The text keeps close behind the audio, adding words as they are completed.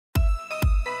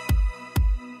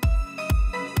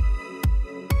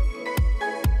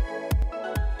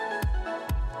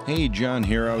Hey, John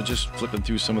here. I was just flipping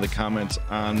through some of the comments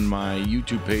on my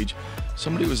YouTube page.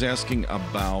 Somebody was asking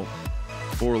about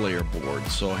 4-layer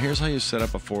boards. So here's how you set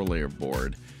up a 4-layer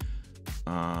board.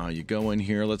 You go in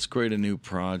here. Let's create a new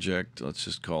project. Let's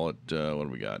just call it, what do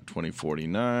we got?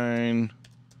 2049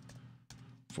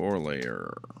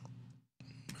 4-layer.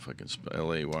 If I can spell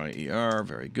Layer.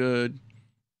 Very good.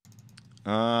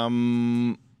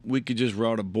 We could just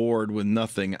route a board with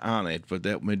nothing on it, but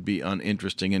that would be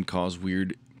uninteresting and cause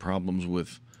weird problems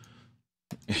with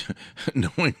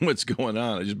knowing what's going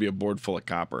on. It'd just be a board full of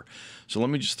copper. So let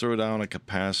me just throw down a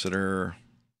capacitor.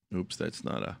 Oops, that's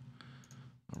not a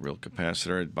real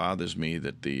capacitor. It bothers me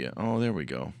that the oh, there we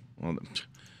go. Well,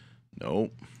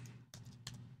 no,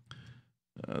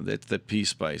 that's the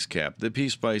PSpice cap. The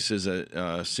PSpice is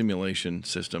a simulation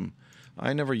system.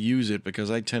 I never use it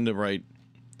because I tend to write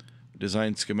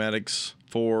design schematics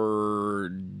for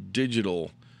digital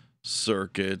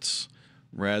circuits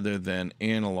rather than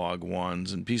analog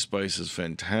ones, and PSpice is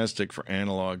fantastic for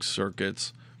analog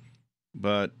circuits,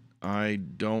 but I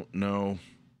don't know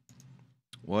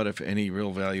what, if any,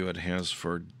 real value it has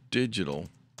for digital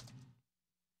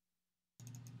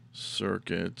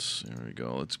circuits. There we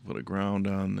go. Let's put a ground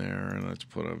on there, and let's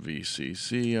put a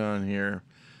VCC on here.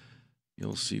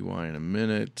 You'll see why in a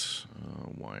minute.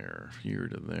 Wire here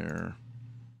to there,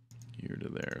 here to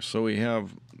there. So we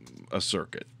have a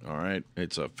circuit, all right?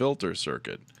 It's a filter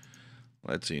circuit.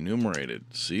 Let's enumerate it.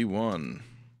 C1,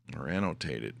 or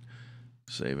annotate it.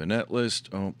 Save a net list.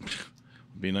 Oh,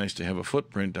 it'd be nice to have a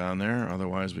footprint on there.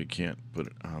 Otherwise, we can't put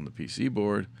it on the PC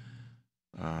board.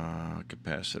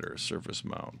 Capacitor, surface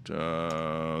mount.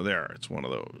 There, it's one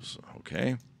of those.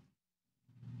 Okay.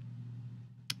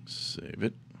 Save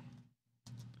it.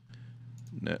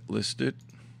 Net list it.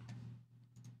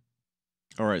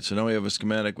 All right, so now we have a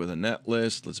schematic with a net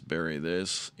list. Let's bury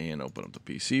this and open up the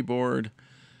PC board.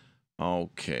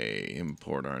 Okay,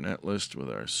 import our net list with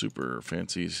our super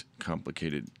fancy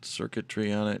complicated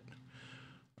circuitry on it.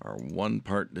 Our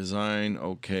one-part design.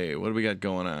 Okay, what do we got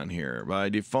going on here? By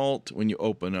default, when you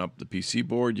open up the PC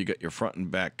board, you got your front and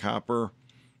back copper.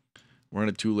 We're on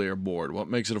a 2-layer board. What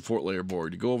makes it a 4-layer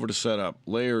board? You go over to setup,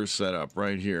 layers setup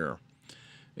right here,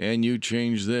 and you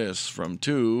change this from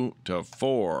 2 to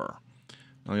 4.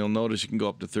 Now you'll notice you can go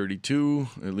up to 32,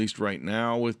 at least right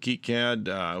now with KiCad.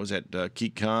 I was at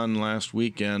KiCon last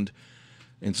weekend,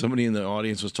 and somebody in the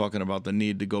audience was talking about the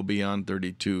need to go beyond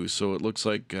 32. So it looks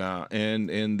like,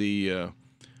 and the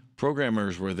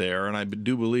programmers were there, and I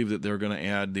do believe that they're going to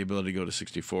add the ability to go to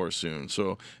 64 soon.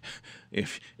 So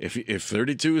if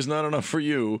 32 is not enough for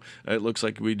you, it looks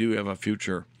like we do have a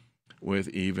future with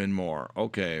even more.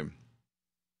 Okay.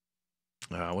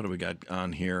 What do we got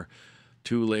on here?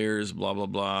 2 layers, blah, blah,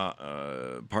 blah.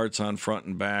 Parts on front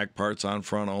and back, parts on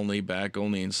front only, back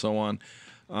only, and so on.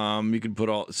 You can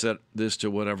set this to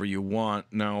whatever you want.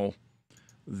 Now,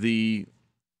 this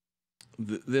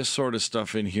sort of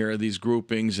stuff in here, these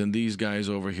groupings and these guys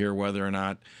over here, whether or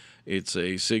not it's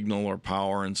a signal or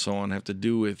power and so on, have to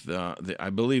do with, I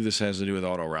believe this has to do with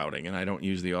auto routing, and I don't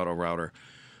use the auto router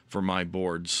for my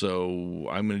board, so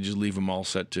I'm going to just leave them all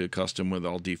set to custom with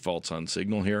all defaults on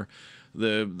signal here.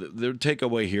 The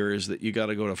takeaway here is that you got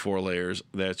to go to 4 layers.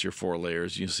 That's your 4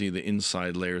 layers. You see the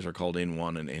inside layers are called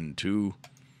N1 and N2.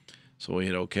 So we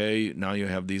hit OK. Now you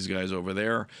have these guys over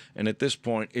there. And at this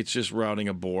point, it's just routing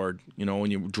a board. You know,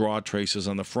 when you draw traces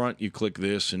on the front, you click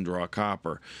this and draw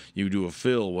copper. You do a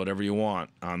fill, whatever you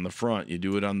want, on the front. You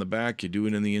do it on the back. You do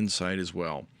it in the inside as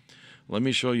well. Let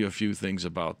me show you a few things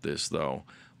about this, though.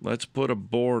 Let's put a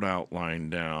board outline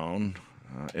down.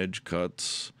 Edge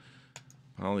cuts.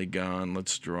 Polygon.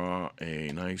 Let's draw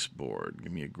a nice board.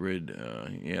 Give me a grid.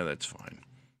 Yeah, that's fine.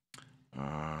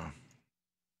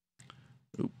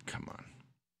 Oop, come on.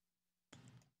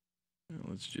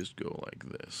 Let's just go like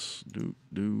this. Do,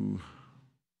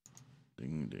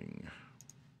 ding, ding.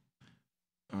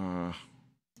 All right,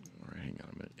 hang on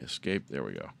a minute. Escape. There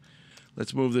we go.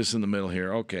 Let's move this in the middle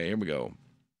here. Okay, here we go.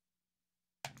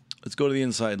 Let's go to the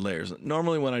inside layers.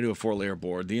 Normally when I do a 4-layer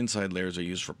board, the inside layers are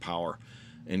used for power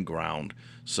and ground.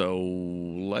 So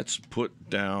let's put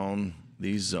down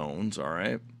these zones, all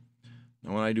right?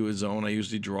 Now when I do a zone, I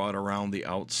usually draw it around the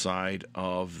outside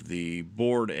of the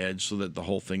board edge so that the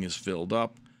whole thing is filled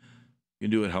up. You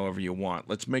can do it however you want.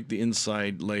 Let's make the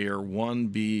inside layer 1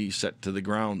 be set to the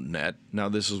ground net. Now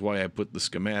this is why I put the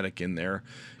schematic in there.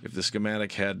 If the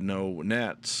schematic had no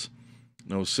nets,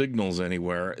 no signals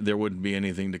anywhere, there wouldn't be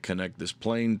anything to connect this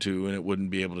plane to, and it wouldn't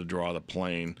be able to draw the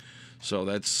plane. So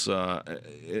that's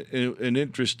an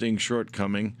interesting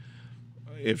shortcoming,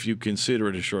 if you consider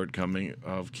it a shortcoming,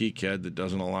 of KiCad that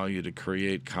doesn't allow you to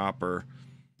create copper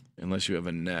unless you have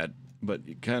a net,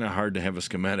 but kind of hard to have a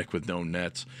schematic with no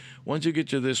nets. Once you get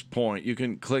to this point, you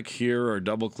can click here or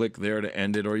double click there to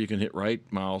end it, or you can hit right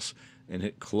mouse and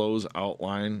hit close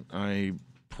outline. I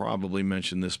probably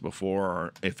mentioned this before,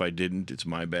 or if I didn't, it's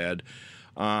my bad.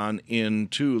 On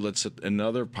N2, let's set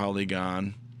another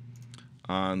polygon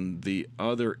on the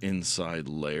other inside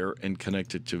layer and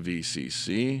connect it to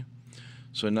VCC.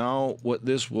 So now what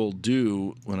this will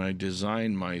do when I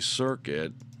design my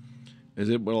circuit is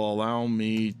it will allow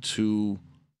me to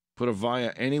put a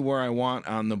via anywhere I want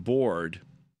on the board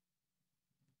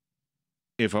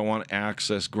if I want to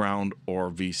access ground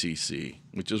or VCC,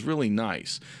 which is really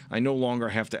nice. I no longer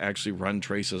have to actually run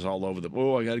traces all over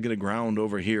I got to get a ground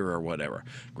over here or whatever.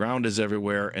 Ground is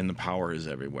everywhere and the power is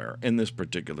everywhere in this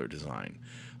particular design.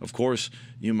 Of course,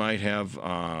 you might have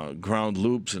ground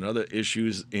loops and other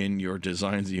issues in your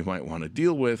designs that you might want to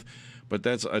deal with, but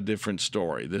that's a different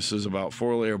story. This is about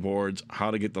 4-layer boards, how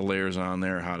to get the layers on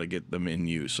there, how to get them in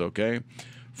use, okay?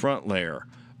 Front layer.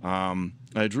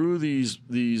 I drew these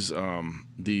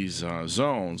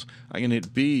zones. I can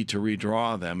hit B to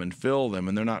redraw them and fill them,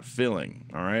 and they're not filling.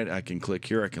 All right, I can click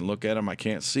here. I can look at them. I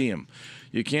can't see them.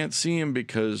 You can't see them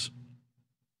because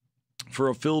for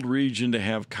a filled region to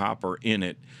have copper in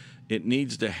it, it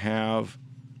needs to have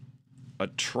a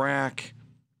track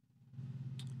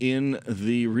in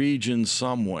the region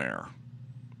somewhere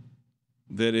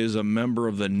that is a member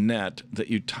of the net that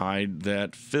you tied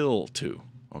that fill to.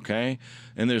 Okay,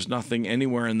 and there's nothing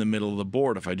anywhere in the middle of the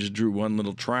board. If I just drew one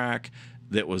little track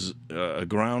that was a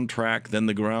ground track, then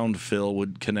the ground fill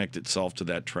would connect itself to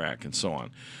that track and so on.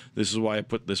 This is why I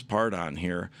put this part on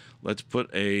here. Let's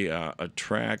put a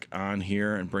track on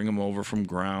here and bring them over from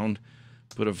ground.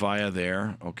 Put a via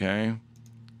there, okay?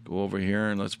 Go over here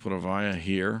and let's put a via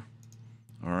here.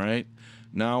 All right,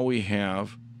 now we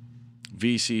have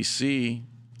VCC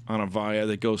on a via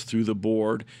that goes through the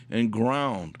board and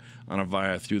ground on a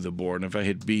via through the board. And if I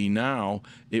hit B now,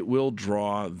 it will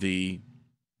draw the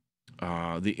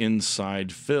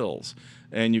inside fills.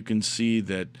 And you can see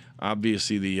that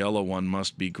obviously the yellow one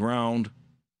must be ground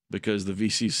because the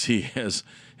VCC has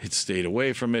stayed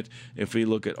away from it. If we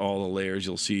look at all the layers,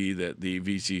 you'll see that the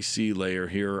VCC layer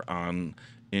here on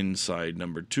inside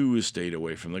number 2 has stayed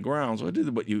away from the ground. So it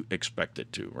did what you expect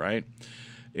it to, right?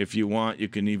 If you want, you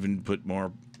can even put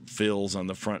more fills on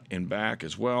the front and back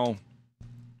as well.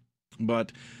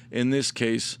 But in this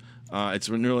case, it's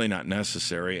really not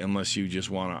necessary unless you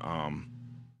just want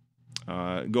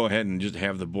to go ahead and just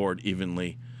have the board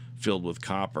evenly filled with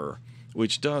copper,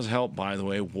 which does help, by the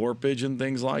way, warpage and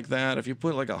things like that. If you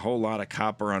put like a whole lot of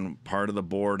copper on part of the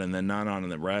board and then not on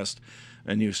the rest,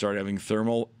 and you start having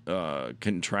thermal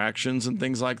contractions and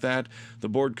things like that, the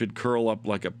board could curl up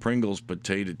like a Pringles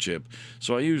potato chip.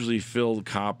 So I usually fill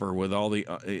copper with all the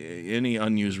any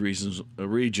unused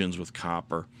regions with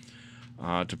copper.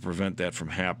 To prevent that from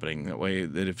happening. That way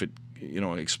that if it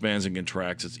expands and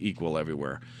contracts, it's equal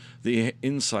everywhere. The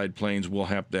inside planes will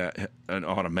have that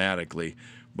automatically,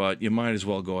 but you might as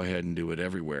well go ahead and do it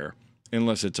everywhere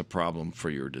unless it's a problem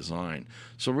for your design.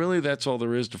 So really that's all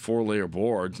there is to 4-layer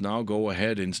boards. Now go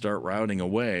ahead and start routing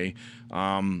away.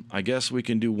 I guess we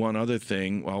can do one other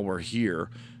thing while we're here.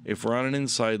 If we're on an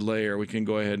inside layer, we can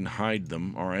go ahead and hide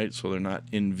them, all right, so they're not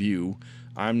in view.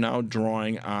 I'm now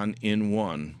drawing on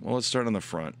N1. Well, let's start on the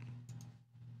front.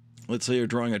 Let's say you're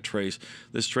drawing a trace.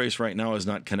 This trace right now is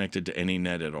not connected to any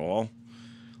net at all.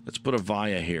 Let's put a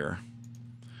via here.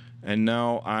 And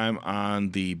now I'm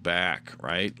on the back,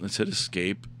 right? Let's hit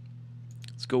escape.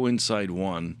 Let's go inside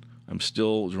 1. I'm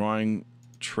still drawing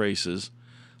traces.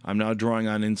 I'm now drawing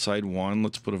on inside 1.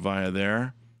 Let's put a via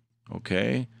there.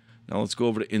 Okay. Now let's go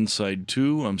over to inside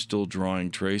 2. I'm still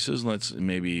drawing traces. Let's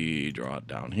maybe draw it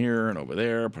down here and over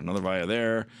there. Put another via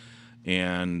there.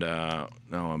 And now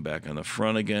I'm back on the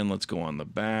front again. Let's go on the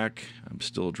back. I'm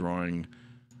still drawing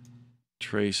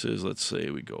traces. Let's say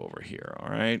we go over here. All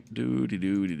right.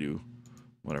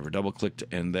 Whatever. Double click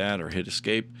to end that or hit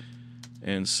escape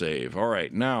and save. All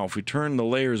right. Now if we turn the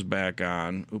layers back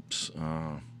on,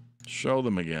 show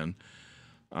them again,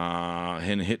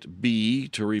 and hit B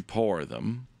to repour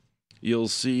them, you'll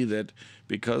see that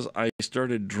because I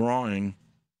started drawing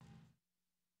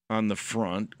on the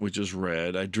front, which is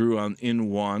red, I drew on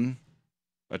N1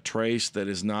 a trace that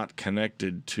is not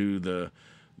connected to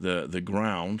the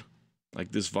ground.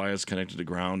 Like this via is connected to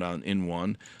ground on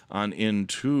N1. On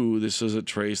N2, this is a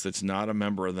trace that's not a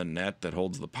member of the net that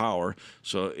holds the power,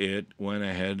 so it went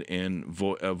ahead and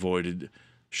avoided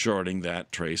shorting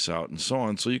that trace out and so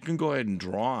on. So you can go ahead and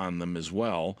draw on them as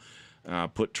well,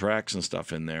 put tracks and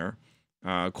stuff in there.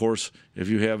 Of course, if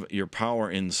you have your power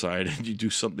inside and you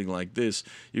do something like this,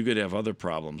 you could have other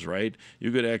problems, right?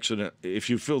 You could actually, if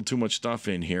you fill too much stuff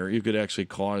in here, you could actually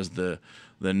cause the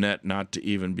net not to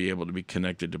even be able to be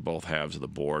connected to both halves of the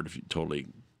board if you totally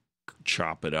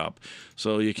chop it up.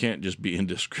 So you can't just be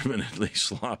indiscriminately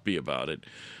sloppy about it.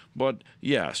 But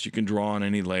yes, you can draw on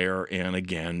any layer, and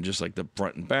again, just like the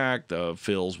front and back, the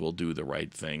fills will do the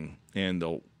right thing, and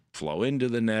they'll flow into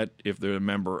the net if they're a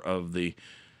member of the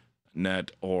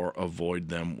net, or avoid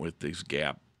them with this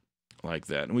gap like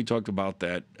that. And we talked about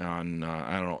that on,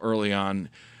 I don't know, early on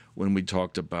when we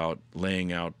talked about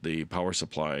laying out the power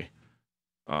supply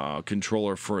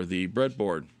controller for the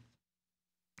breadboard.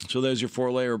 So there's your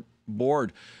 4-layer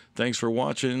board. Thanks for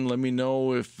watching. Let me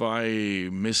know if I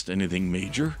missed anything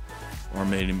major or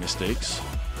made any mistakes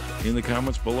in the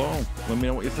comments below. Let me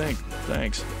know what you think.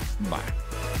 Thanks. Bye.